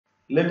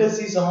Let us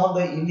see some of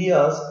the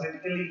India's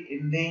critically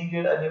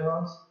endangered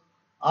animals.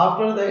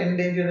 After the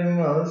endangered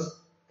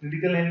animals,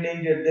 critical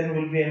endangered, then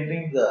we'll be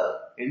entering the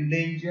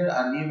endangered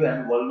and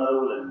even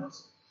vulnerable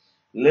animals.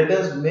 Let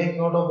us make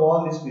note of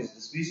all these species.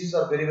 The species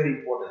are very, very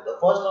important. The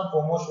first and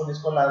foremost one is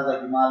called as the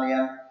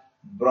Himalayan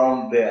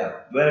brown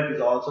bear, where it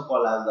is also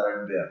called as the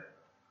red bear.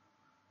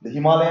 The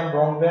Himalayan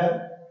brown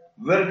bear,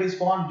 where it is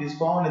found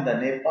in the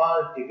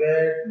Nepal,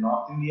 Tibet,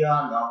 North India,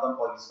 and northern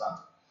Pakistan.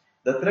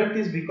 The threat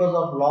is because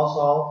of loss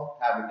of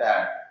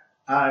habitat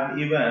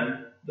and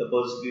even the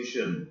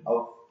persecution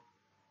of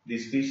the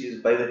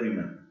species by the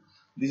human.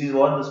 This is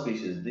what the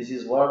species, this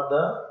is what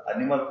the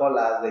animal called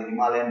as the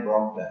Himalayan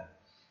brown bear.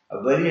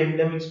 A very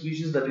endemic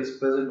species that is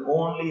present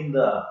only in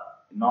the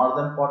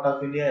northern part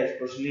of India,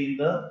 especially in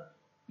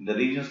the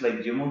regions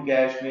like Jammu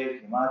Kashmir,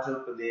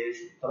 Himachal Pradesh,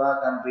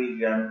 Uttarakhand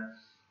region,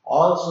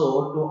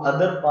 also to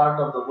other part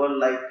of the world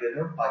like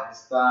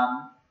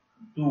Pakistan,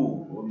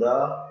 to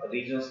the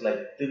regions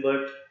like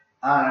Tibet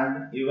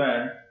and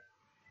even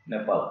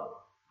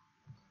Nepal.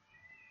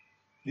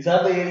 These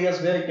are the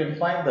areas where you can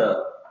find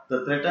the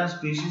threatened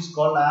species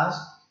called as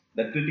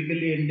the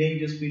critically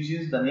endangered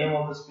species. The name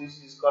of the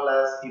species is called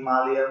as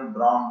Himalayan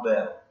brown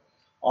bear,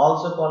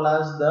 also called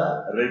as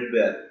the red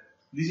bear.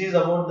 This is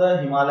about the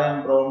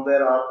Himalayan brown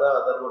bear or the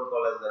other one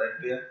called as the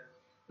red bear.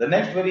 The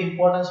next very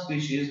important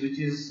species which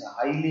is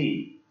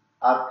highly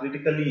or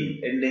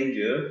critically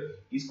endangered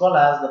is called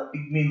as the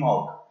pygmy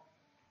hawk.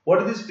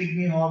 What is this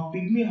pygmy hawk?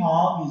 Pygmy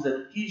hawk is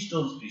a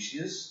keystone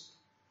species.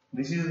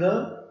 This is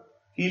the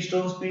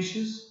keystone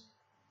species.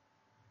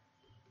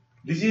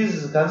 This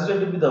is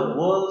considered to be the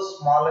world's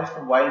smallest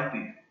wild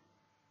pig.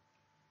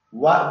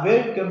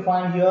 Where you can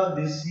find here,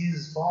 this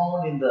is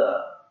found in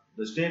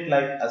the state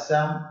like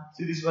Assam.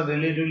 See this one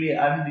relatively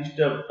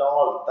undisturbed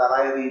tall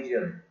Tarai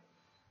region.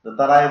 The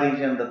Tarai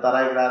region, the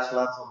Tarai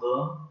grasslands of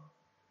the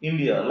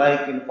India,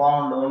 like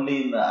found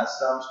only in the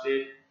Assam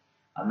state,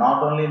 and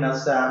not only in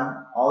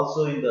Assam,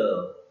 also in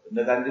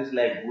the countries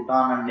like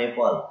Bhutan and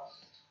Nepal.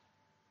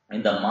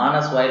 In the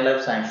Manas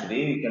Wildlife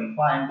Sanctuary, you can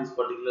find this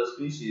particular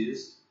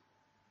species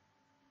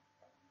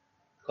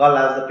called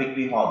as the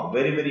pygmy hawk.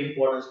 Very, very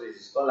important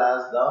species called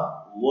as the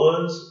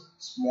world's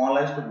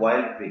smallest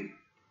wild pig.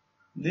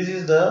 This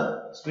is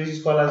the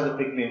species called as the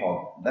pygmy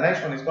hawk. The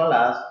next one is called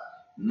as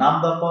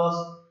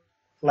Namdapa's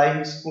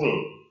flying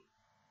squirrel.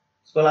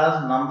 It's called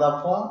as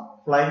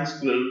Namdapa flying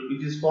squirrel,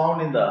 which is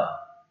found in the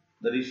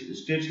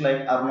states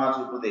like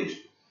Arunachal Pradesh.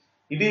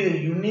 It is a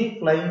unique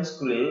flying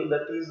squirrel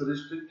that is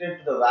restricted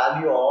to the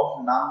valley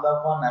of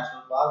Namdapa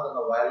National Park and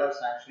the Wildlife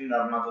Sanctuary in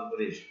Arunachal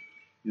Pradesh.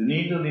 You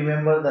need to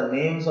remember the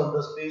names of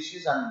the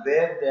species and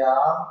where they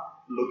are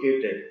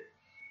located.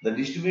 The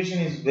distribution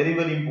is very,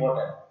 very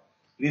important.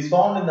 It is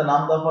found in the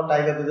Namdapa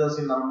tiger reserves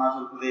in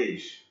Arunachal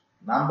Pradesh.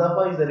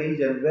 Namdapa is the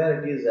region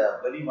where it is a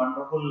very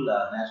wonderful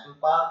national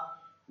park,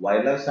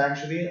 wildlife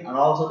sanctuary, and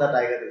also the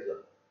tiger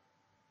reserve,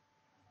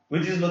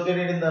 which is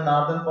located in the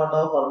northern part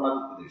of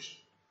Arunachal Pradesh.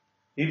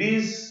 It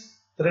is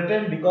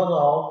threatened because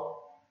of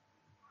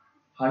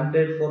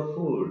hunted for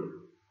food.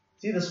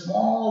 See the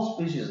small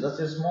species, that's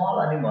a small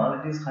animal,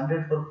 it is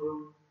hunted for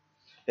food.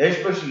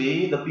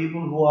 Especially the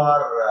people who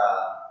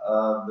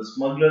are the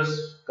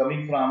smugglers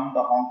coming from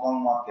the Hong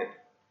Kong market.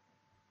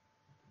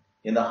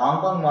 In the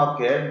Hong Kong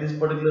market, this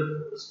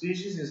particular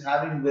species is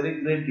having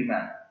very great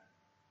demand.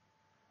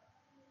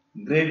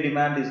 Great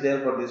demand is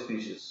there for this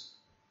species.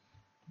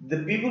 The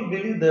people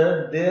believe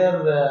that the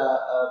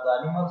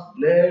animal's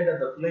blood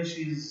and the flesh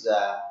is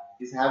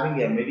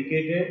having a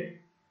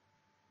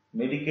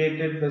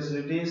medicated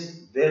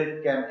facilities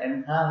that can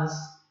enhance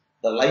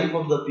the life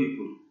of the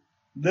people.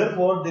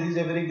 Therefore, there is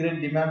a very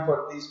great demand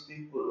for these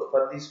people,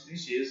 for these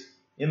species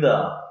in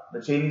the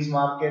Chinese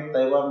market,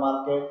 Taiwan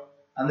market,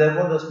 and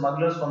therefore the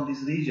smugglers from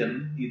this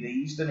region in the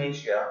Eastern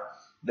Asia,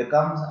 they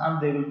come and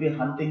they will be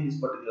hunting this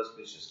particular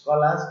species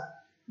called as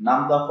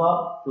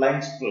Namdapa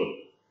flying squirrel.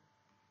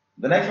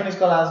 The next one is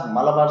called as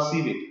Malabar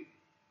seaweed.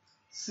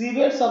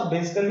 Seaweeds are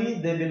basically,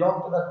 they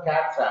belong to the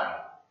cat family.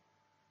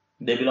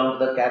 They belong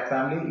to the cat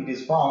family. It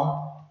is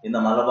found in the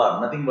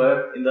Malabar, nothing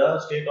but in the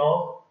state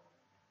of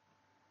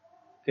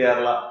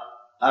Kerala,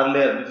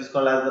 earlier which is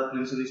called as the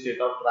princely state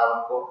of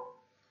Travancore.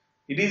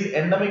 It is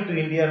endemic to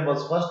India and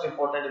was first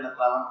reported in the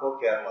Travancore,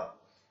 Kerala.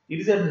 It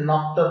is a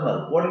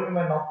nocturnal. What do you mean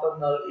by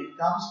nocturnal? It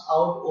comes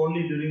out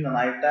only during the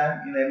night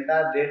time. In the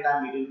entire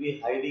daytime, it will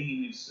be hiding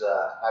in its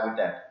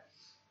habitat.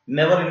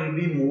 Never it will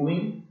be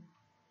moving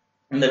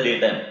in the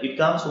daytime. It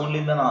comes only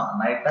in the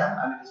night time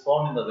and it is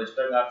found in the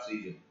Western Ghats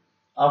region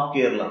of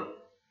Kerala.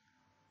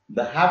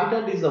 The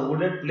habitat is the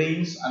wooded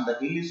plains and the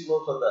hilly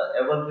slopes of the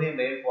evergreen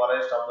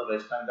rainforest of the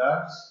Western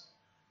Ghats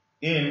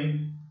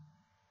in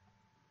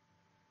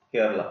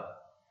Kerala.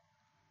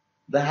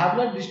 The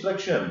habitat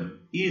destruction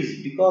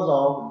is because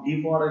of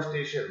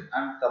deforestation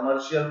and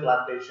commercial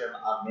plantation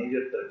are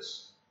major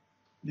threats.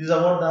 This is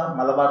about the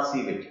Malabar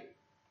seaweed.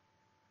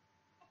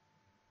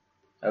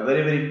 A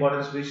very, very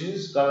important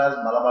species called as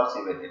Malabar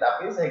seaweed. It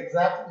appears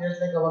exactly just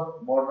like our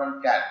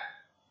modern cat.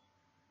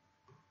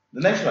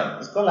 The next one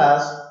is called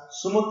as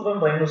Sumatran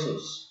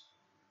rhinoceros.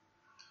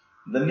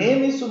 The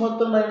name is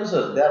Sumatran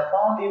rhinoceros. They are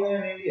found even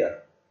in India.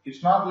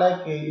 It's not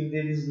like it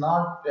is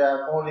not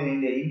found in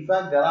India. In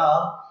fact, there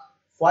are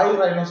five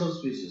rhinoceros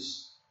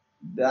species.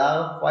 There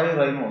are five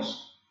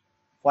rhinos,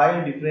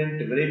 five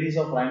different varieties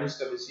of rhinos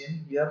can be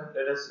seen here.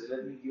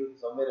 Let me give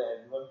somewhere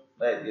anyone.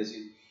 Right, yes,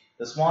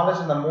 the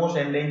smallest and the most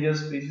endangered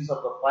species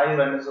of the five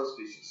rhinoceros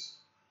species.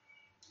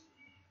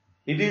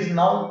 It is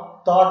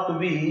now thought to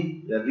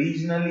be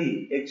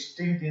regionally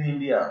extinct in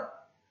India,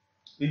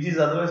 which is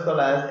otherwise called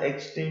as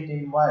extinct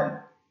in wild.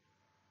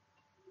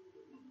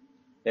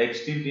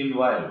 Extinct in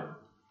wild.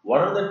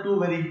 What are the two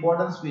very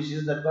important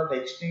species that got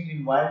extinct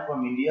in wild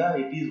from India?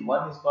 It is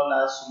one is called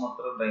as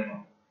Sumatran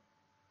rhino,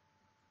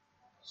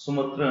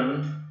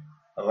 Sumatran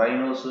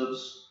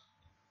rhinoceros,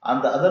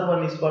 and the other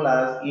one is called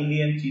as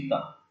Indian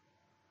cheetah.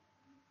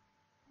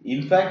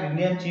 In fact,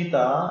 Indian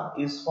cheetah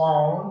is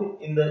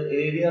found in the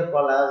area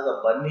called as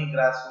the Bunny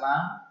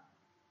grassland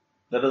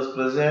that was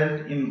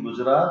present in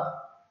Gujarat.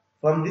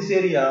 From this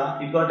area,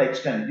 it got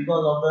extended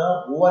because of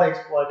the over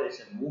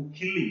exploitation,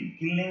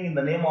 killing in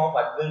the name of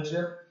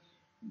adventure,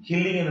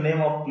 killing in the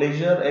name of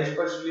pleasure,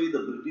 especially the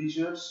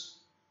Britishers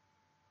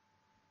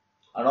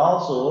and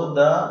also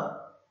the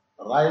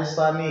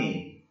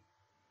Rajasthani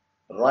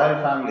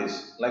royal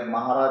families like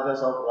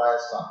Maharajas of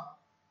Rajasthan.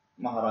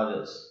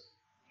 Maharajas.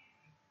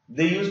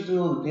 They used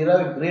to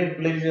derive great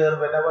pleasure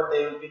whenever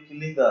they will be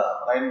killing the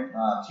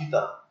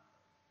cheetah.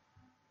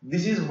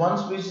 This is one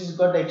species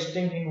got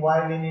extinct in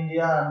wild in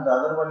India, and the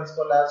other one is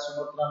called as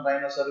Sumatran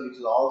rhinoceros, which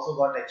is also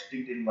got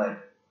extinct in wild.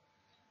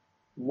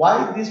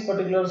 Why this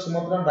particular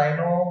Sumatran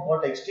rhino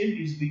got extinct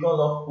is because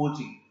of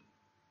poaching,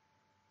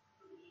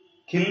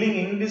 killing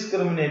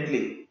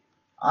indiscriminately,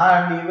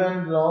 and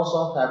even loss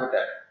of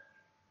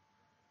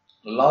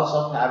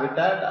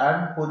habitat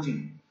and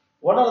poaching.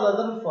 What are the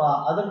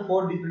other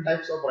four different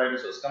types of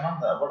rhinoceros? Come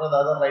on, what are the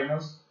other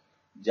rhinos?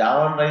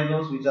 Javan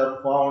rhinos, which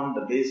are found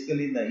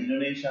basically in the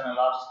Indonesian and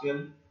large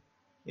scale.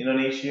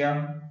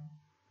 Indonesia.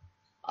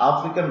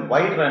 African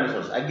white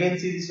rhinoceros. Again,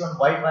 see this one,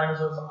 white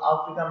rhinoceros,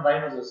 African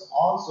rhinoceros.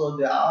 Also,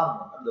 they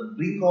are at the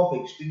brink of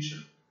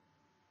extinction.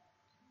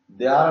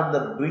 They are at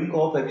the brink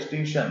of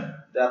extinction.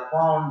 They are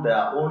found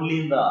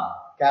only in the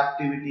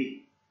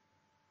captivity.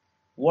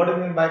 What do you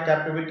mean by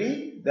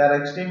captivity? They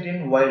are extinct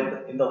in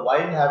wild. In the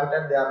wild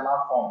habitat, they are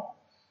not found.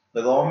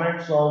 The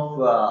governments of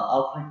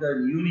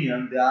African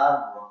Union, they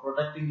are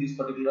protecting these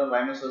particular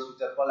rhinoceros,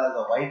 which are called as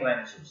the white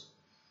rhinoceros.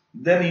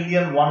 Then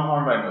Indian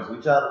one-horned rhinos,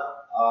 which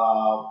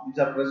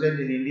are present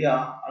in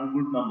India on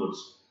good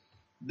numbers.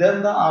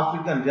 Then the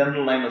African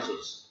general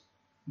rhinoceros.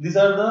 These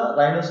are the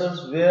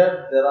rhinoceros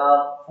where there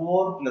are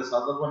four plus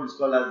other one is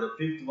called as the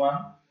fifth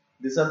one.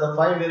 These are the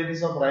five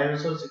varieties of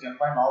rhinoceros you can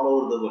find all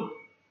over the world.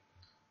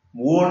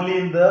 Only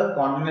in the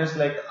continents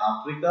like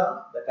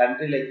Africa, the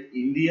country like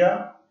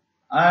India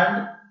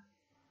and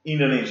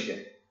Indonesia.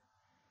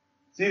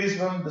 See this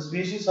one, the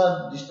species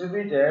are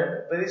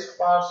distributed very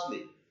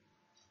sparsely.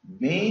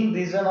 Main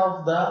reason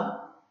of the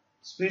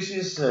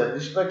species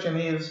destruction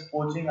is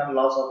poaching and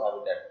loss of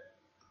habitat.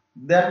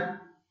 Then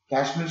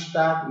Kashmir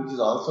stag, which is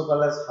also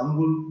called as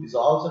hangul, is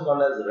also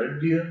called as red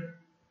deer.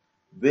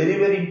 Very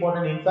very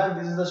important. In fact,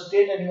 this is the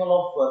state animal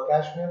of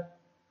Kashmir.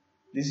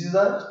 This is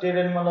the state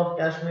animal of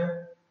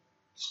Kashmir.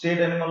 State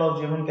animal of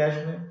Jammu and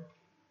Kashmir.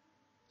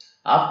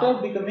 After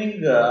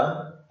becoming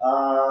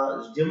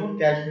Jammu and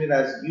Kashmir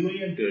as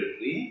union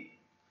territory,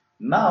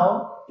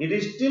 now it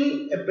is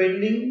still a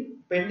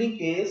pending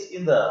case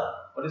in the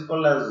what is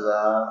called as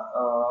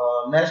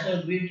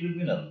National Green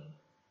Tribunal.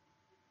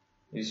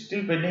 It's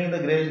still pending in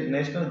the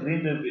National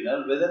Green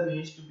Tribunal whether it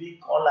needs to be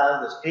called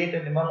as the state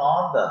animal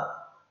or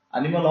the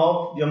animal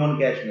of Jammu and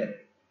Kashmir.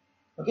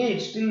 Okay,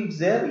 it's still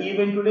there.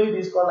 Even today, it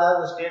is called as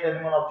the state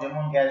animal of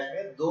Jammu and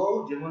Kashmir,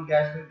 though Jammu and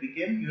Kashmir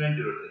became union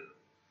territory.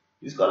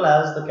 It's called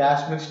as the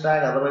Kashmir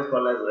stag, otherwise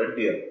called as red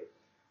deer.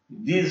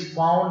 This is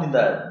found in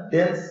the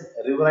dense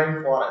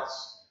riverine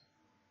forests,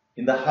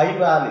 in the high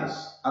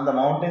valleys and the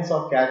mountains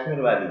of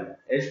Kashmir Valley,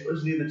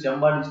 especially the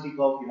Chamba district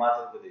of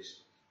Himachal Pradesh.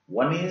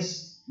 One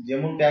is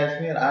Jammu and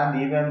Kashmir,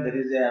 and even there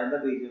is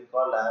another region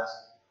called as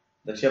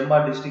the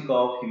Chamba district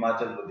of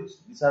Himachal Pradesh.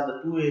 These are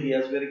the two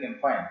areas where you can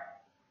find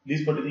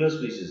these particular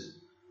species.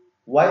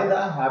 Why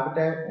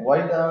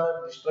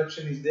the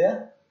destruction is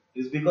there?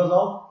 Is because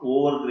of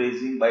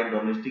overgrazing by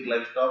domestic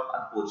livestock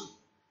and poaching.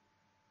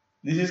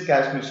 This is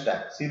Kashmir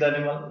stag. See the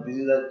animal? This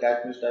is a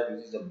Kashmir stag.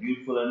 This is a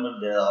beautiful animal.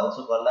 They are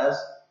also called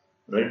as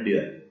red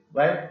deer,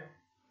 right?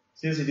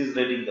 Since it is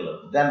red in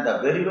color. Then the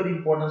very very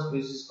important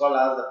species called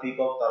as the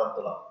peacock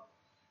tarantula.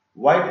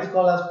 Why it is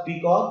called as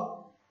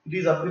peacock? It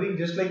is appearing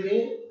just like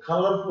a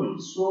colorful,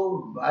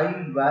 so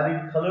wide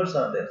varied colors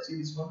are there. See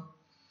this one?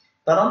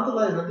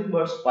 Tarantula is nothing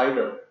but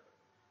spider.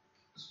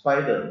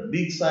 Spider.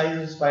 Big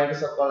size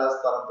spiders are called as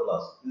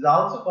tarantulas. It is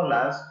also called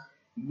as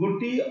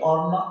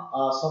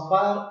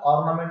sapphire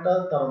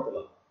ornamental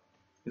tarantula.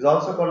 It is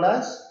also called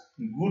as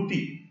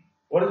guti.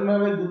 What is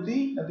meant by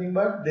guti? Nothing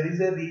but there is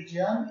a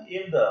region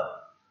in the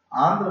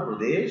Andhra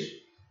Pradesh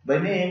by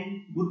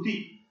name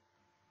Guti.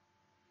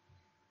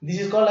 This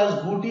is called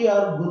as Guti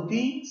or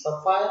Guti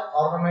sapphire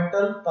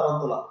ornamental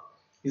tarantula.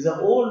 Is an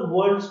old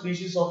world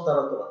species of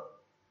tarantula.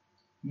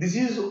 This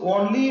is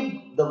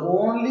only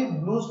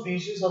blue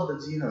species of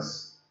the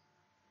genus.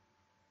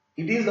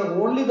 It is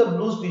only the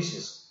blue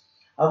species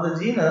of the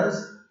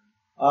genus.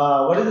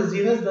 What is the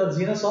genus? The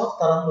genus of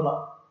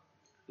tarantula.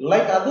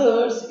 Like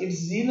others,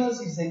 its genus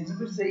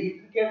exhibits a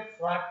intricate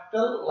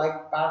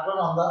fractal-like pattern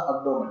on the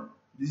abdomen.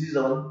 This is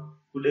the one.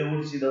 Today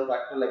we see the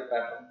fractal-like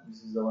pattern.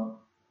 This is the one.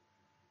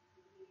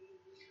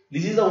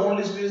 This is the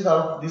only species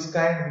of this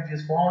kind which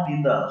is found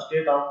in the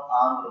state of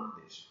Andhra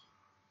Pradesh.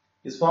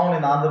 It's found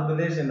in Andhra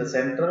Pradesh in the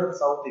central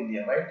South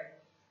India, right?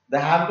 The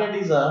habitat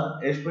is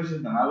especially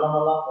the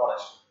Nallamala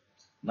forest.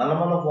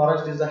 Nallamala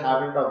forest is the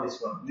habitat of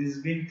this one. This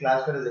has been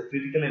classified as a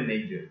critical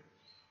endangered.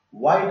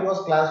 Why it was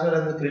classified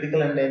as a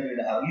critical endangered?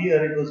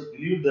 Earlier it was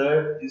believed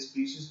that this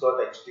species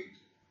got extinct.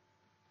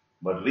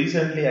 But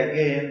recently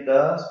again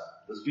the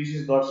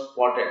species got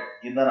spotted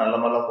in the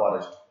Nallamala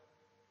forest.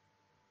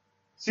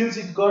 Since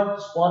it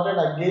got spotted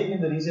again in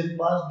the recent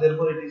past,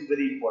 therefore it is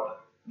very important.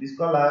 This is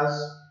called as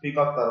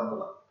peacock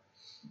tarantula.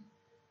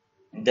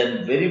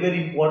 Then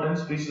very important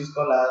species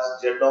called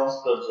as Jeddom's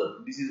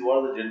cursor. This is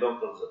what the Jeddom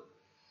cursor.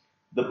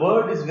 The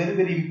bird is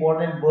very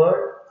important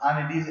bird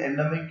and it is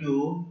endemic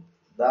to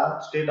the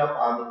state of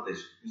Andhra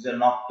Pradesh. It is a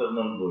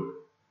nocturnal bird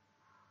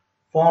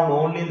found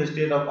only in the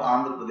state of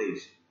Andhra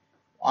Pradesh.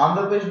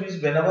 Andhra Pradesh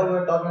means whenever we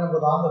are talking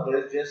about Andhra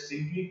Pradesh, just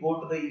simply go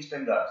to the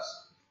Eastern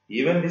Ghats.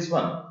 Even this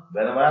one,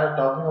 whenever I am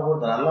talking about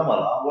the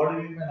Nallamala, what do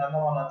you mean by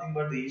Nallamala? Nothing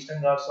but the Eastern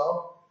Ghats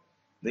of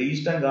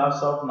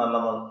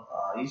Nallamala,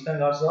 Eastern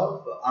Ghats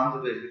of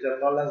Andhra Pradesh, which are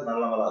called as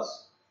Nallamalas.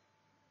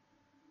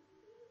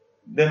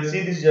 Then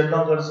see this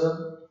Jeddam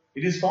cursor.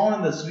 It is found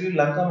in the Sri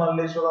Lanka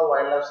Malleshwara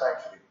Wildlife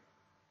Sanctuary.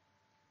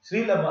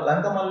 Sri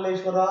Lanka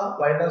Malleshwara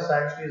Wildlife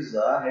Sanctuary is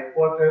the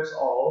headquarters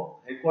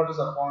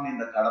are found in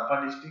the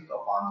Kadapa district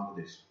of Andhra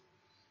Pradesh.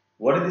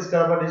 What is this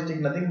Kadapa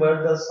district? Nothing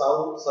but the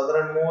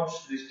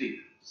southernmost district,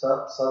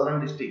 the southern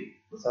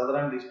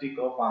district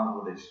of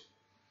Andhra Pradesh,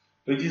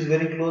 which is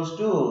very close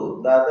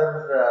to the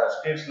other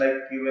states like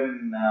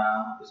even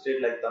the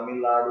state like Tamil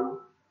Nadu.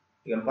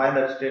 You can find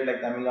that state like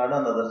Tamil Nadu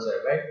on the other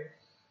side, right?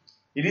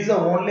 It is the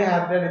only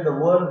habitat in the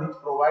world which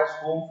provides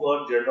home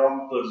for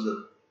Jeddam cursor.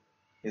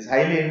 It's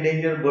highly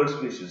endangered bird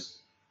species.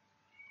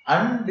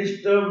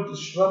 Undisturbed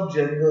shrub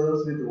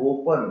jungles with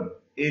open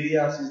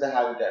areas is the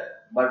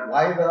habitat. But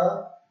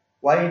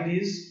why it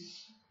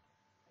is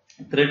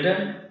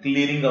threatened?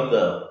 Clearing of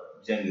the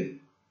jungle.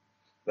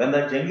 When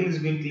the jungle is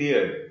being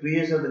cleared,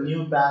 creation of the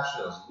new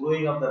pastures,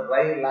 growing of the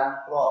dry land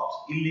crops,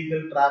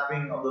 illegal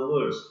trapping of the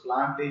birds,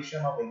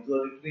 plantation of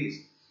exotic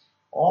trees,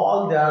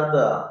 all they are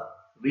the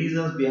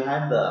reasons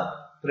behind the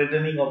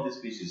threatening of the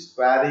species,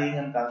 quarrying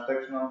and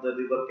construction of the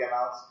river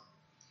canals.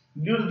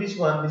 Due to this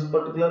one, this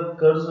particular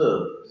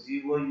cursor,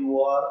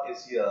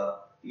 ZOURSER,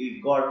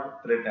 it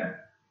got threatened.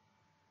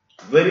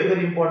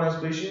 Very important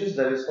species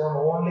that is found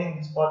only in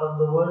this part of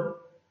the world,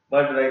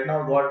 but right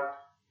now got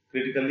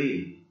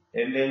critically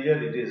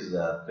endangered. It is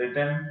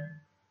threatened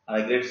on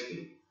a great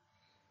scale.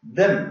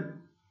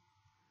 Then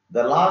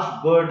the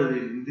last bird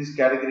in this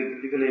category,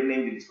 critically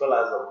endangered, is called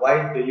as the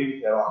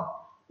white-bellied heron.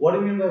 What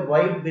do you mean by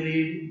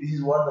white-bellied? This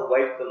is what the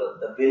white color.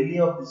 The belly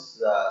of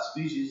this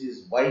species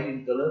is white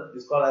in color.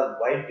 This is called as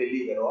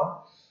white-bellied heron.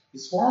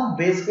 It's found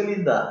basically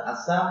in the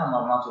Assam and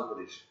Arunachal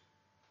Pradesh.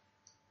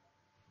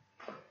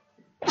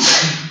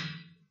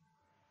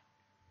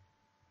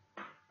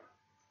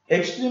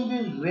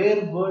 Extremely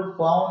rare bird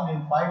found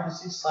in 5 to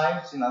 6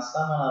 sites in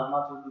Assam and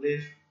Arunachal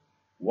Pradesh,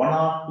 1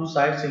 or 2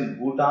 sites in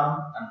Bhutan,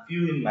 and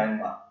few in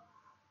Myanmar.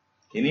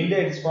 In India,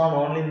 it is found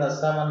only in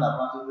Assam and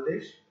Arunachal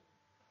Pradesh.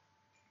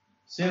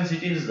 Since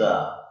it is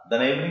the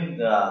neighboring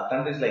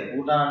countries like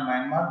Bhutan and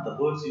Myanmar, the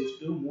birds used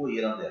to move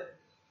here and there.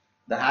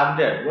 The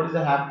habitat, what is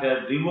the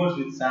habitat? Rivers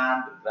with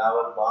sand,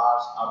 gravel,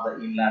 bars, or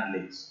the inland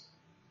lakes.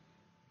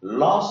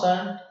 Loss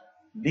and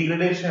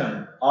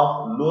degradation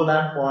of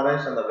lowland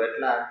forest and the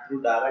wetland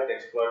through direct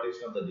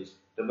exploitation of the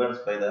disturbance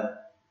by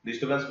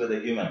the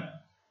human.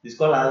 This is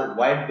called as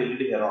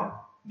white-bellied heron.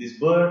 This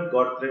bird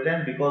got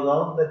threatened because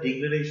of the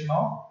degradation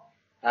of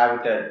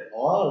habitat.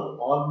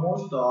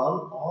 Almost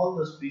all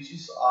the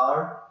species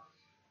are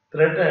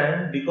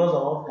threatened because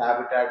of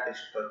habitat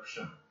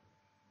destruction.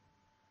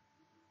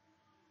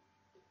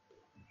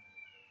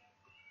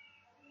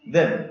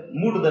 Then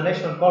move to the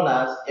next one called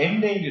as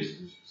endangered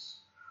species.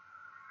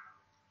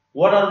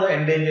 What are the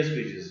endangered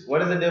species?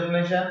 What is the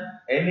definition?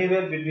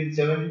 Anywhere between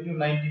 70 to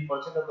 90%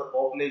 of the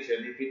population,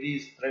 if it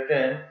is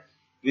threatened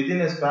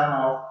within a span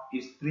of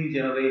its 3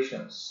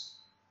 generations,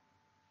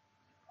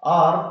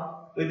 or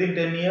within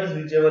 10 years,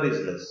 whichever is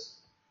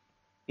less.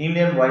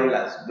 Indian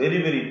wildlife,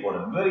 very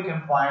important. Where you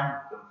can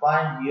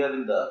find here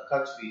in the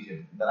Kutch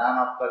region, the Ran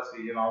of Kutch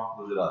region of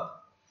Gujarat.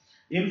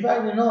 In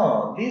fact,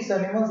 these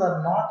animals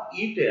are not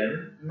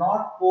eaten,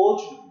 not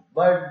poached,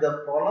 but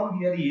the problem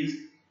here is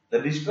the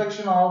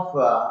destruction of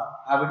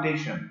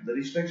habitation,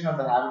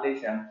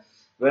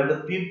 where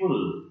the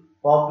people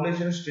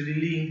population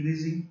steadily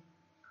increasing,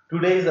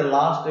 Today, the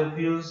last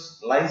refuge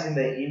lies in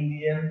the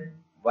Indian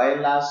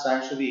wildlife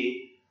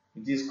sanctuary,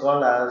 which is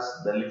called as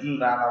the Little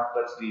Ran of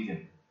Kutch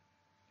region.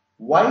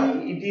 Why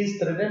it is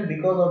threatened?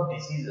 Because of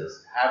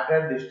diseases,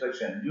 habitat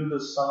destruction due to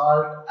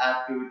salt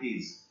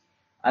activities,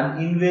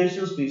 and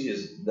invasive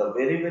species. The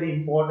very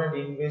important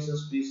invasive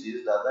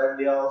species. The other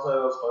day also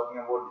I was talking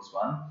about this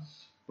one.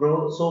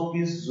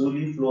 Prosopis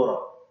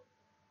zuliflora.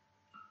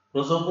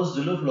 Prosopis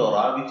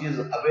zuliflora, which is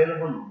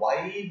available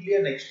widely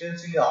and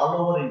extensively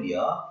all over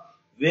India,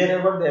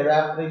 wherever the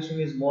evaporation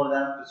is more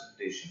than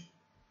precipitation.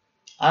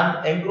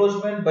 And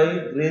encroachment by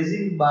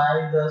grazing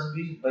by the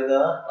species by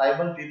the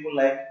tribal people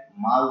like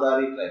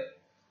Maldari tribe.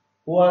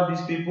 Who are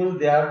these people?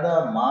 They are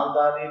the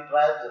Maldari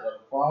tribes that are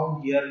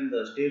found here in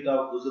the state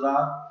of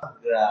Gujarat.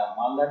 The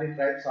Maldari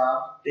tribes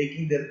are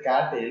taking their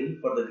cattle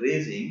for the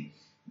grazing.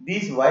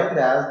 These wild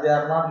as they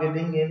are not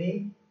getting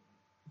any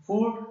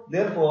food,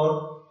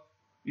 therefore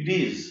it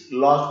is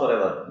lost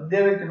forever.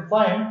 There you can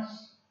find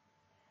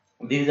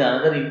this is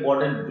another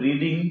important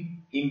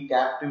breeding in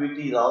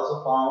captivity is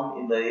also found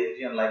in the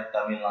region like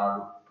Tamil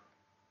Nadu.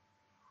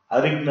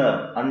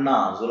 Harignar,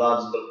 Anna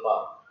Zoological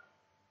Park.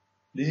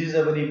 This is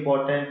a very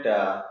important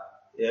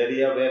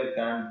area where you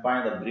can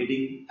find the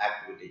breeding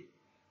activity.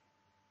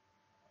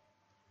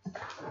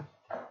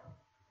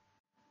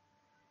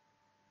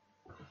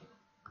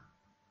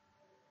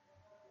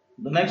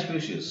 The next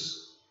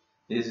species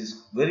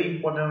is very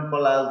important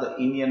called as the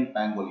Indian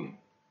pangolin.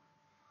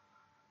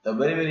 The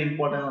very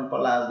important one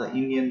called as the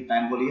Indian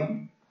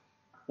pangolin.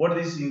 What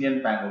is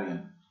Indian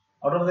pangolin?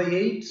 Out of the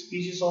 8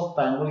 species of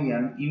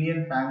pangolin,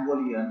 Indian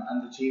pangolin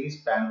and the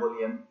Chinese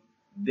pangolin,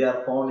 they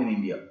are found in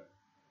India.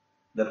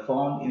 They are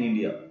found in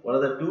India. What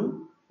are the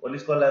two? What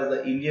is called as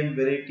the Indian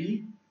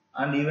variety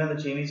and even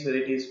the Chinese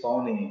variety is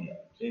found in India.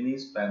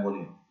 Chinese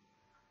pangolin.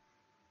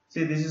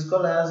 See, this is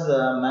called as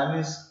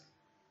Manis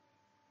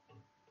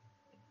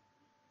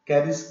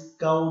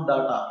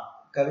cariscaudata.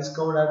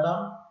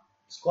 Cariscaudata.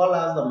 It's called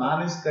as the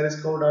Manis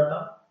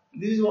cariscaudata.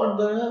 This is what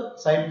the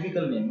scientific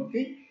name.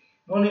 Okay.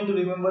 No need to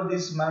remember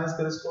this Manis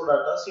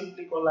cariscaudata.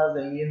 Simply called as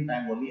the Indian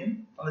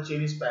pangolin or the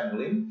Chinese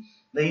pangolin.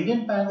 The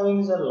Indian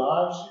pangolin is a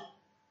large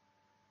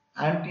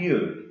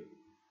antioid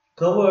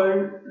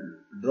covered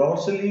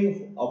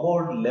dorsally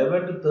about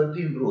 11 to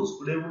 13 rows.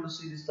 Could you able to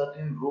see these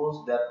 13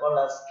 rows? They are called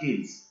as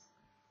scales.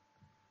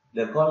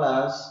 They are called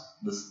as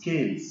the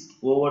scales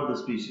over the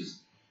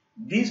species.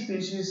 These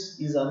species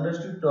is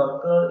understood to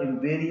occur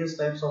in various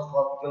types of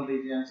tropical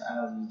regions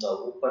and as the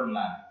open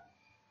land,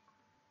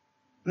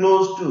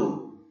 close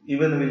to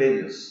even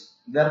villages.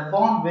 They are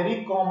found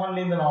very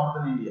commonly in the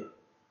northern India.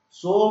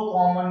 So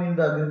common in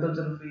the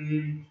agricultural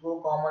field, so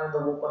common in the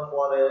open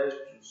forest,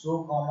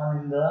 so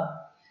common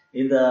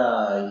in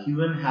the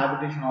human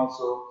habitation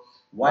also,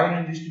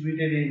 widely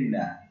distributed in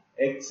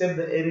except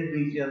the arid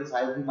regions,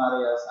 high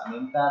Himalayas and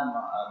entire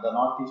the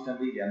northeastern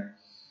region.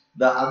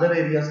 The other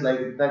areas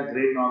like entire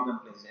great northern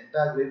place,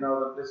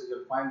 you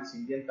can find this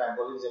Indian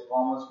pangolin is a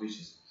common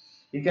species.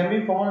 It can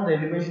be found at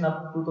the elevation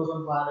up to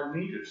 2,500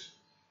 meters.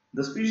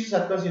 The species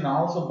occurs in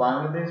also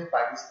Bangladesh,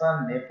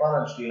 Pakistan, Nepal,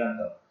 and Sri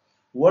Lanka.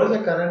 What is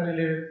the current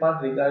related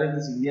part regarding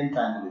this Indian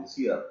pangolins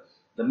here?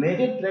 The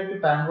major threat to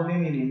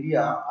pangolin in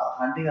India are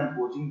hunting and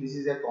poaching. This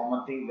is a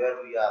common thing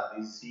where we are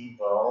seeing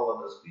for all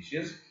other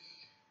species.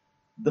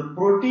 The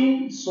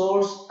protein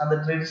source and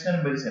the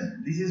traditional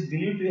medicine. This is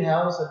believed to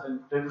have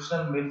certain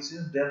traditional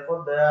medicines,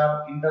 therefore they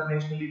are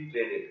internationally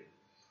traded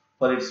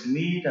for its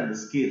meat and the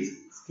scales.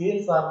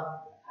 Scales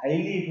are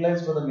highly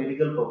utilized for the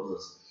medical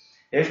purposes,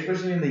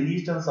 especially in the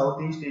East and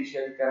Southeast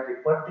Asian country,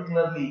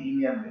 particularly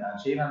India,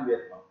 China and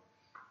Vietnam.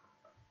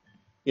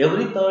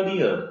 Every third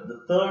year,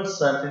 the third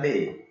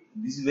Saturday,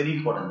 this is very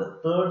important, the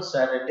third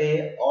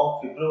Saturday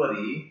of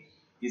February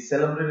is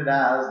celebrated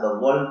as the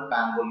World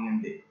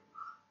Pangolin Day.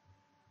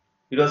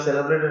 It was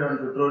celebrated on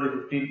February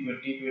 15,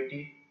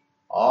 2020.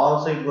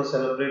 Also, it was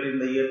celebrated in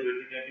the year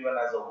 2021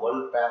 as a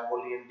World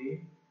Pangolin Day.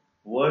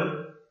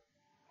 World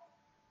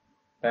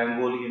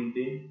Pangolin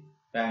Day.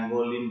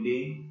 Pangolin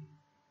Day.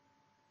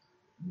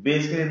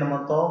 Basically in the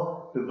month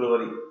of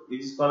February,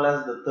 which is called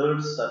as the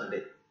third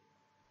Saturday.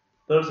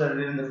 Third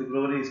Saturday in the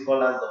February is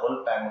called as the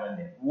World Pangolin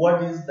Day.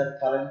 What is the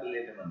current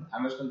related one?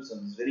 Understand this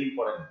is very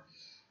important.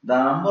 The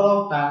number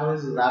of pangolins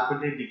is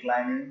rapidly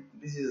declining.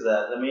 This is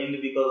mainly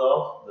because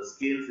of the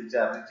scales which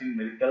are rich in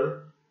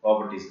medical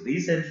properties.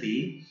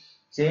 Recently,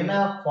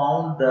 China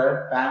found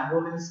that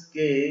pangolin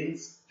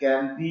scales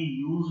can be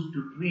used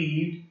to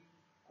treat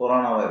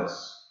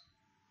coronavirus,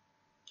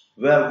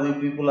 where we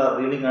people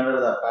are reeling under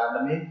the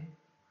pandemic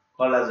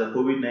called as the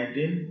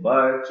COVID-19,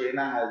 but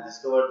China has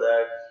discovered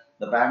that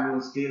the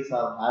pangolin scales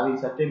are having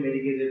certain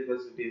medicated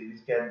facilities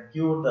which can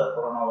cure the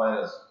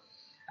coronavirus.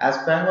 As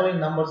pangolin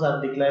numbers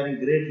are declining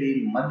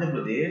greatly in Madhya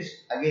Pradesh,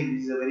 again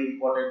this is a very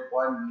important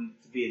point needs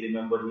to be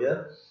remembered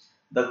here.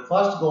 The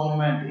first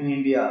government in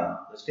India,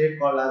 the state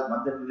called as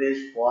Madhya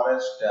Pradesh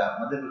Forest,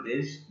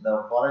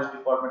 the Forest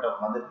Department of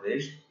Madhya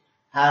Pradesh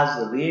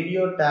has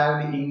radio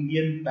tagged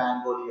Indian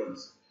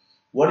pangolins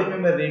What do you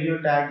mean by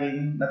radio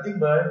tagging? Nothing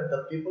but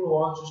the people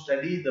want to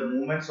study the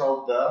movements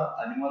of the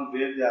animal,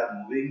 where they are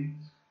moving,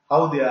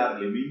 how they are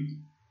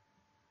living,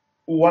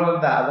 what are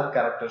the other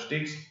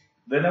characteristics.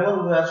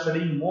 Whenever we are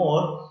studying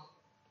more,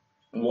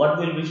 what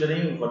we'll be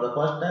studying for the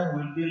first time,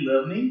 we'll be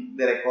learning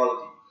their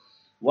ecology.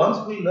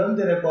 Once we learn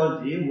their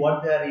ecology,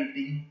 what they are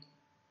eating,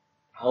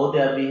 how they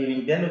are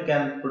behaving, then you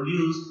can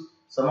produce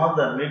some of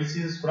the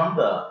medicines from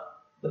the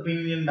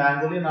Indian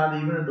pangolin, or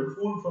even the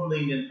food from the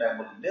Indian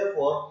pangolin.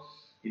 Therefore,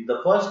 in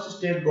the first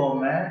state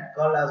government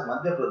called as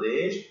Madhya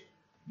Pradesh,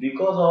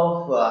 because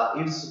of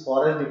its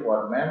forest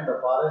department, the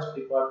forest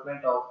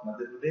department of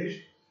Madhya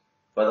Pradesh,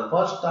 for the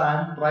first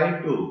time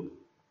tried to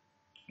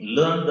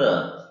learn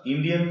the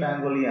Indian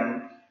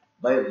pangolin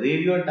by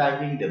radio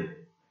tagging them.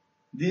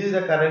 This is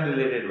the current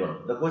related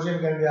one. The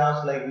question can be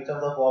asked like, which of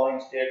the following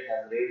state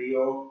has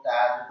radio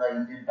tagged the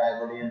Indian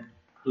pangolin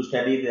to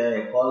study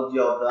the ecology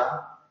of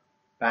the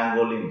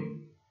pangolin?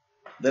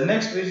 The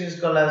next species is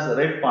called as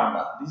red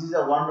panda. This is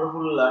a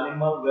wonderful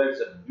animal where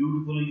it's a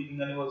beautiful looking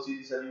animal. See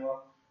this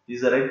animal? This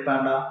is a red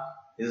panda.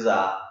 This is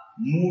a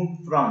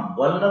moved from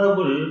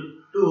vulnerable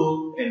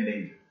to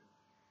endangered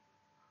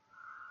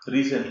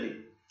recently.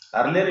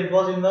 Earlier it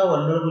was in the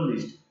vulnerable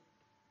list.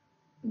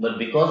 But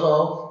because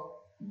of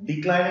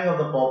declining of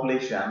the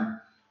population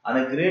on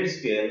a great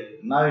scale,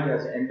 now it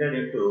has entered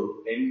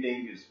into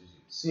endangered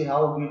species. See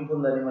how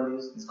beautiful the animal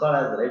is. It's called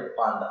as red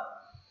panda.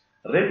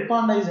 Red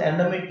panda is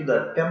endemic to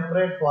the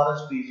temperate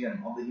forest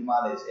region of the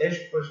Himalayas,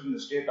 especially in the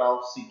state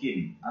of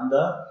Sikkim and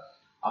the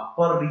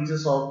upper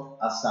reaches of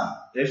Assam,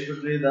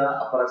 especially the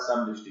upper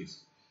Assam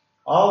districts.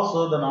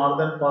 Also the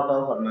northern part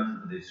of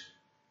Arunachal Pradesh.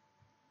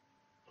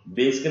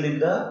 Basically in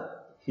the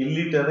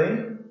hilly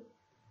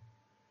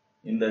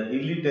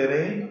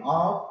terrain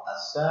of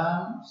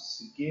Assam,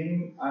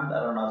 Sikkim, and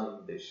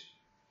Arunachal Pradesh.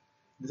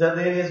 These are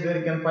the areas where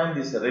you can find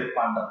this red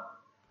panda.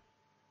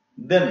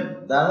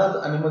 Then the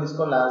other animal is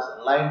called as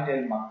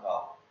lion-tailed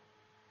macaw.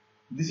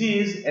 This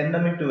is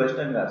endemic to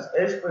Western Ghats,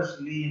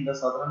 especially in the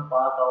southern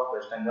part of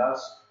Western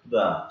Ghats,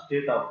 the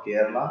state of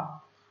Kerala,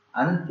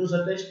 and to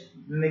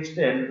certain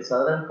extent the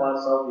southern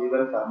parts of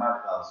even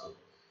Karnataka also.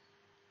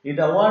 It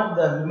avoids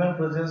the human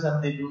presence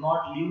and they do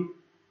not live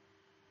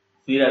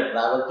feed and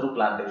travel through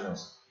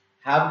plantations.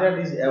 Habitat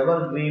is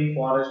evergreen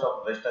forest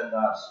of Western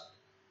Ghats.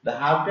 The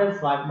habitat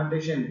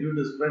fragmentation due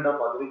to spread of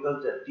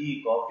agriculture,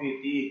 tea, coffee,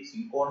 tea,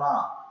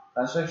 cinchona,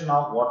 construction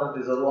of water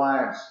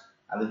reservoirs,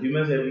 and the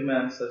human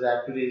settlements, such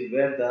activities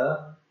where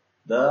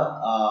the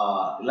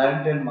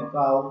lion-tailed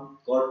macaw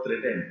got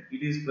threatened.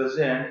 It is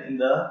present in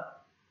the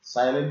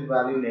Silent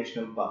Valley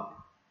National Park.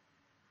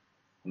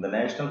 In the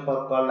national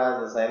park called as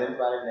the Silent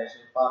Valley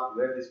National Park,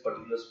 where this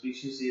particular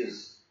species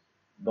is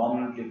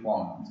dominantly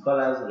found. It's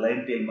called as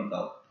lion-tailed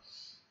macaw.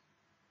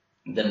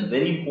 Then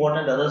very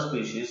important other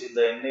species in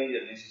the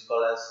endangered list is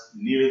called as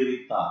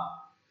Nilgiri tar.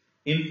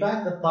 In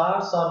fact, the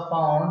tars are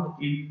found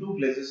in two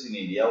places in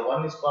India.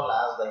 One is called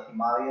as the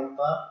Himalayan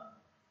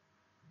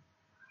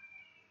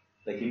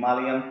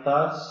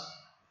tars,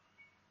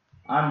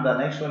 and the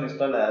next one is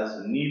called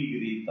as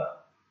Nilgiri tar.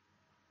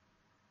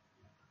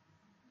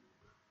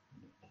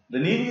 The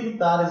Nilgiri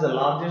tar is the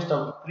largest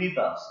of the three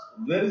tars.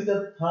 Where is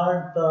the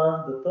third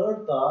tar? The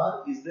third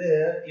tar is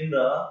there in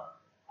the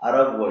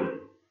Arab world.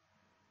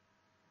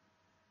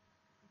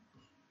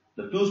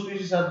 The two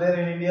species are there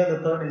in India, the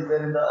third is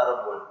there in the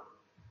Arab world.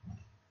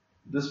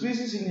 The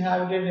species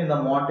inhabited in the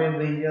mountain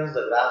regions,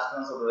 the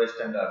grasslands of the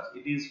Western Ghats.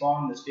 It is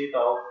found in the state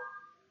of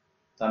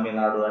Tamil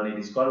Nadu and it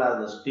is called as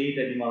the state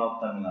animal of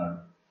Tamil Nadu.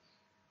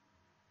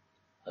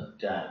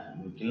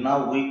 Till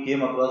now we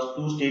came across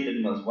two state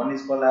animals. One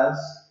is called as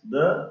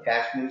the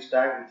Kashmir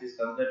stag, which is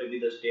considered to be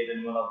the state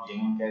animal of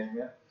Jammu and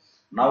Kashmir.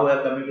 Now we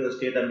are coming to the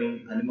state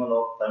animal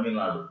of Tamil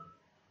Nadu.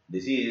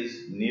 This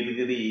is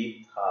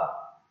Nilgiri Thar.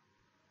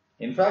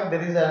 In fact,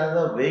 there is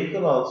another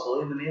vehicle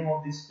also in the name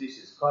of this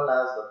species called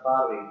as the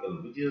Thar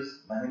vehicle, which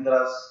is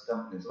Mahindra's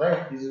companies,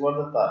 right? This is what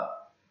the Thar,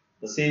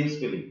 the same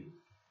spelling.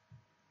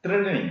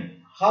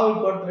 Threatening. How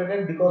it got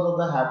threatened? Because of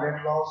the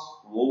habitat loss,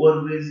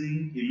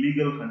 overgrazing,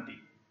 illegal hunting.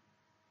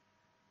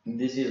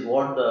 This is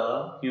what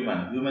the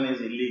human is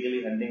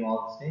illegally hunting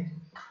all these things.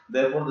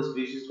 Therefore, the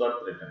species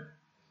got threatened.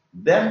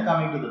 Then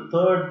coming to the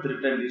third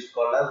threatened list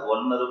called as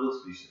vulnerable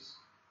species.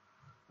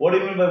 What do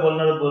you mean by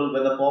vulnerable?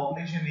 When the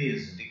population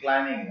is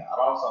declining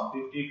around some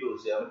 50 to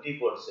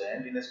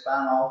 70% in a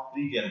span of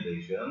 3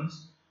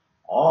 generations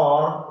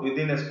or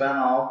within a span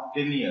of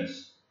 10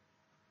 years.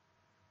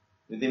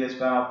 Within a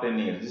span of 10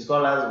 years. This is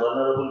called as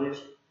vulnerable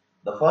list.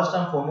 The first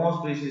and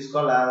foremost species is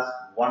called as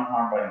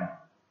one-horned rhino.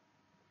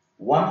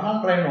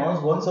 One-horned rhinos,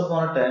 once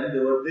upon a time, they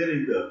were there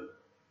in the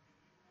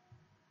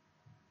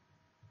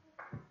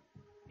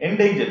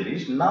endangered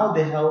list. Now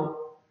they have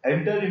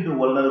entered into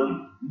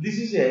vulnerable. This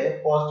is a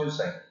positive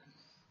sign.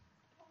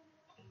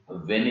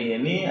 When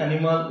any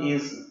animal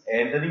is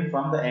entering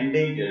from the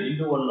endangered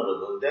into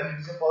vulnerable, then it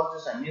is a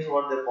positive sign. Means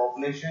what, the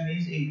population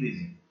is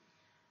increasing.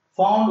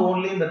 Found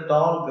only in the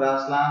tall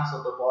grasslands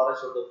of the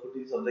forest of the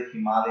foothills of the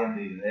Himalayan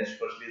region,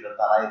 especially the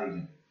Tarai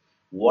region.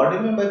 What do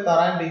you mean by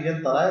Tarai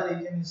region? Tarai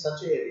region is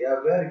such an area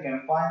where you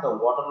can find the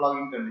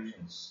waterlogging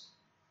conditions.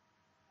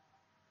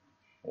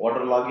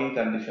 Waterlogging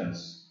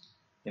conditions.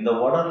 In the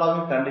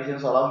waterlogging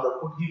conditions along the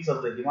foothills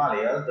of the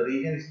Himalayas, the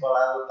region is called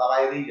as the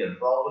Tarai region.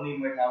 Probably you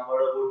might have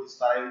heard about this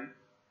Tarai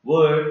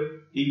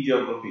word in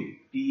geography.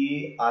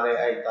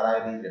 T-A-R-A-I,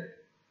 Tarai region.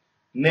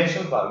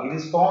 National Park. It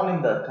is found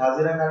in the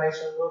Kaziranga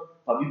National Park,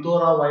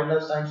 Pabitora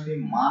Wildlife Sanctuary,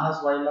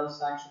 Manas Wildlife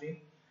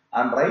Sanctuary,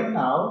 and right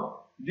now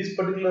this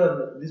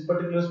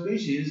particular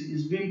species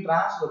is being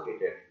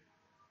translocated.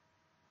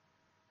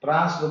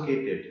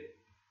 Translocated.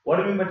 What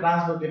do you mean by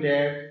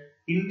translocated?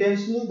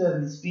 Intentionally,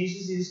 the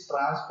species is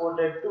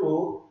transported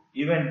to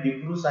even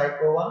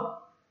Dibru-Saikova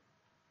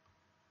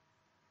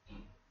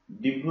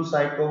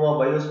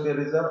Biosphere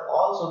Reserve.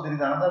 Also, there is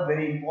another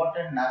very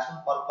important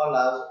national park called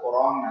as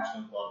Orang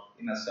National Park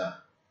in Assam.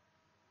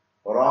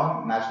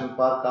 Orang National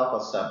Park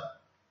of Assam.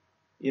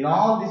 In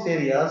all these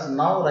areas,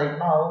 now right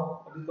now,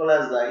 what we call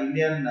as the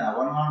Indian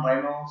one-horn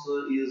rhino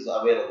is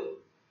available.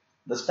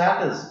 The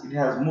status it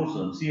has moved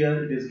on. See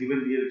here, it is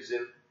given here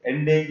itself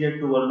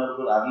endangered to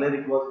vulnerable. Earlier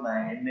it was in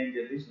the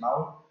endangered list.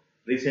 Now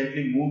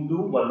recently moved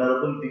to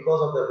vulnerable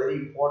because of the very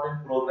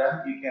important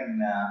program. You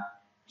can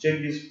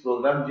check this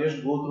program.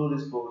 Just go through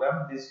this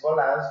program. This is called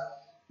as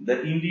the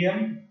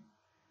Indian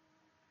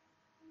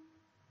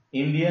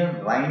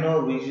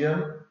Rhino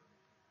Vision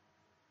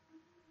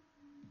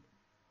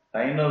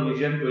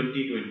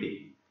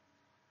 2020.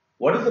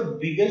 What is the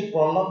biggest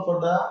problem for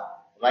the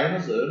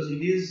rhinoceros?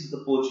 It is the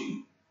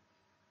poaching.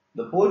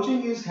 The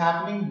poaching is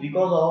happening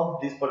because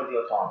of this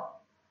particular horn.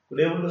 Could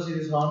you able to see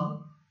this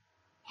horn?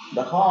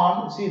 The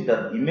horn, see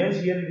the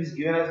image here it is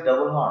given as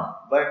double horn,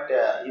 but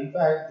in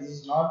fact this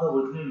is not the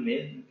original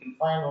image. You can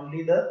find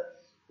only the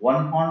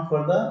one horn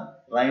for the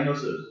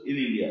rhinoceros in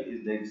India.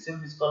 The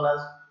itself is called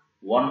as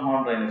one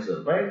horn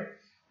rhinoceros, right?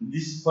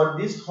 This for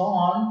this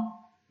horn,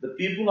 the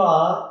people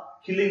are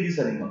killing this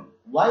animal.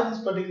 Why this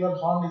particular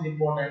horn is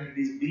important?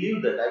 It is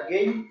believed that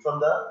again from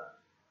the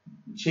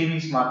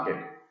Chinese market.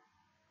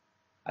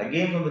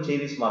 Again from the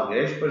Chinese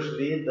market,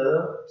 especially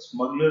the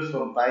smugglers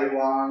from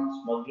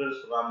Taiwan,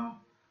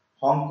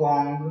 Hong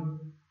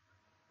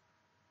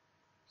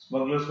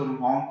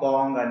Hong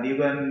Kong, and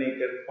even you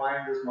can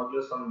find the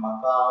smugglers from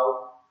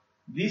Macau.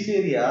 These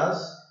areas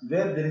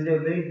where there is a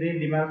very great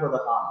demand for the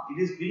horn.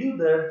 It is believed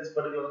that this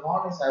particular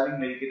horn is having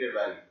medicated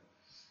value.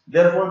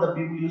 Therefore, the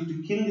people used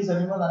to kill this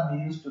animal and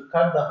they used to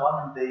cut the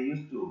horn and they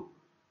used to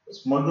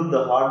smuggle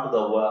the horn to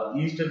the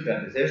eastern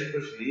countries,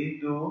 especially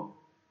to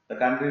the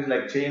countries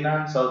like China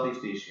and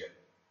Southeast Asia.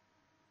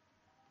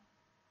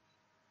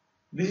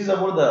 This is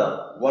about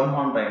the one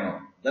horn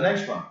rhino. The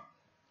next one,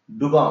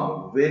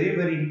 dugong, very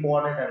very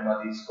important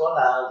animal. It's called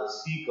as the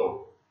sea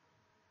cow.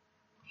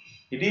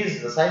 It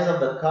is the size of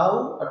the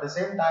cow. At the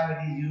same time,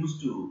 it is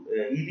used to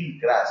eating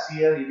grass.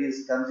 Here, it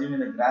is consuming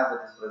the grass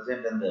that is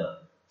present in the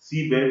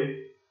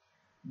seabed.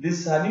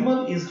 This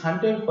animal is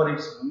hunted for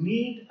its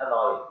meat and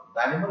oil.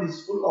 The animal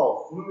is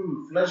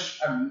full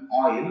flesh and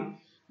oil.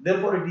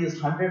 Therefore, it is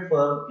hunted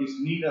for its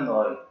meat and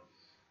oil.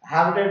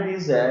 Habitat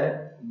is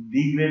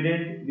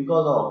degraded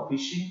because of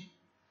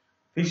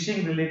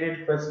fishing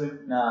related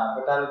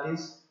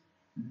fatalities.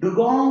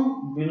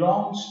 Dugong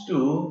belongs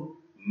to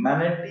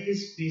manatee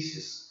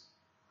species.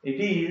 It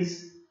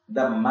is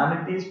the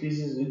manatee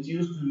species which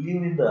used to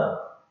live in the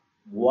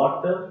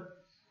water.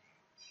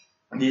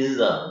 This is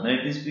a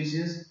manatee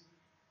species.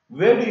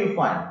 Where do you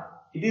find?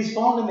 It is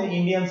found in the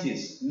Indian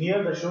seas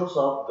near the shores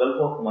of Gulf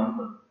of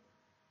Mannar.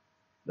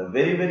 The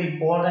very very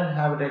important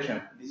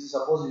habitation. This is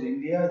suppose in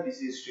India,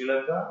 this is Sri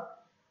Lanka.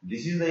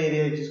 This is the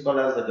area which is called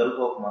as the Gulf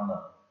of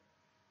Mannar.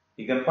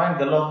 You can find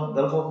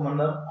Gulf of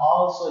Mannar.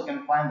 Also, you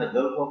can find the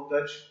Gulf of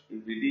Kutch.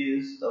 If it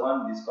is the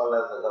one, this is called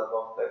as the Gulf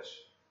of Kutch.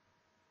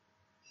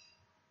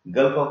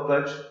 Gulf of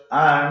Kutch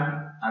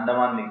and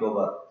Andaman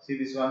Nicobar. See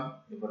this one.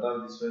 If at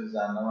all this one is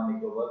Andaman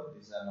Nicobar,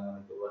 this is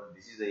Andaman Nicobar.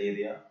 This is the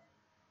area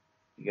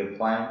you can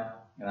find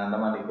in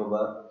Andaman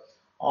Nicobar.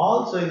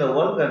 Also, in the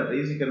world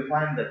countries, you can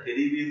find the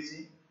Caribbean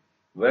Sea.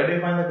 Where do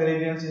you find the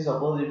Caribbean Sea?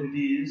 Suppose if it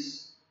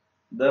is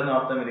the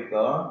North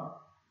America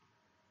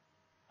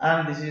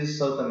and this is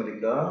South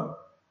America.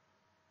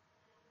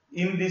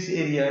 In this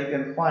area, you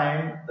can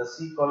find the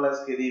sea called as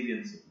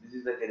Caribbean Sea. This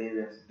is the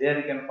Caribbean Sea. There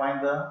you can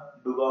find the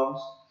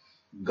dugongs.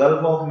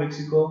 Gulf of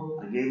Mexico.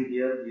 Again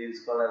here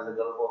is called as the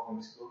Gulf of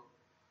Mexico.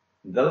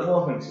 Gulf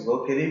of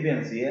Mexico,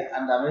 Caribbean Sea,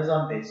 and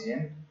Amazon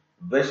Basin.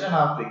 Western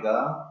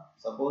Africa.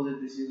 Suppose if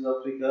this is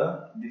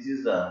Africa, this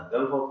is the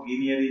Gulf of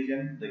Guinea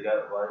region, the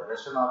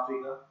Western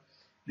Africa.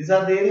 These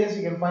are the areas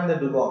you can find the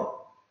dugong.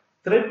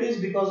 Threat is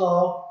because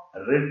of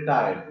red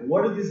tide.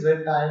 What is this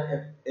red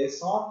tide? A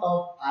sort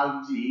of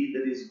algae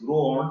that is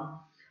grown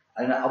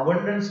in an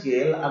abundant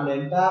scale and the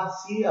entire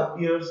sea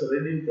appears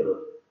red in color.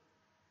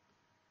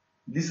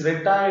 This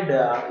red tide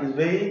is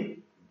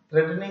very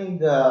threatening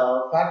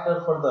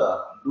factor for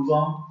the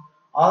dugong.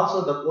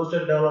 Also the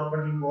coastal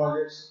developmental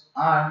projects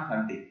and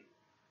hunting.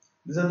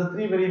 These are the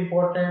three very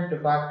important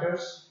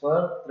factors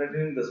for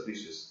threatening the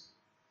species.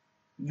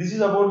 This is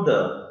about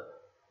the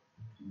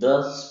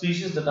The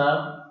species that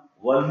are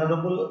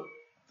vulnerable,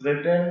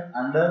 threatened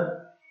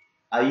under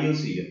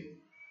IUCN.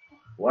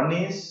 One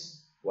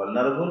is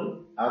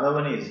vulnerable, other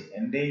one is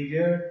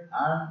endangered,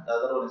 and the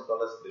other one is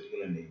called as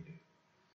critical endangered.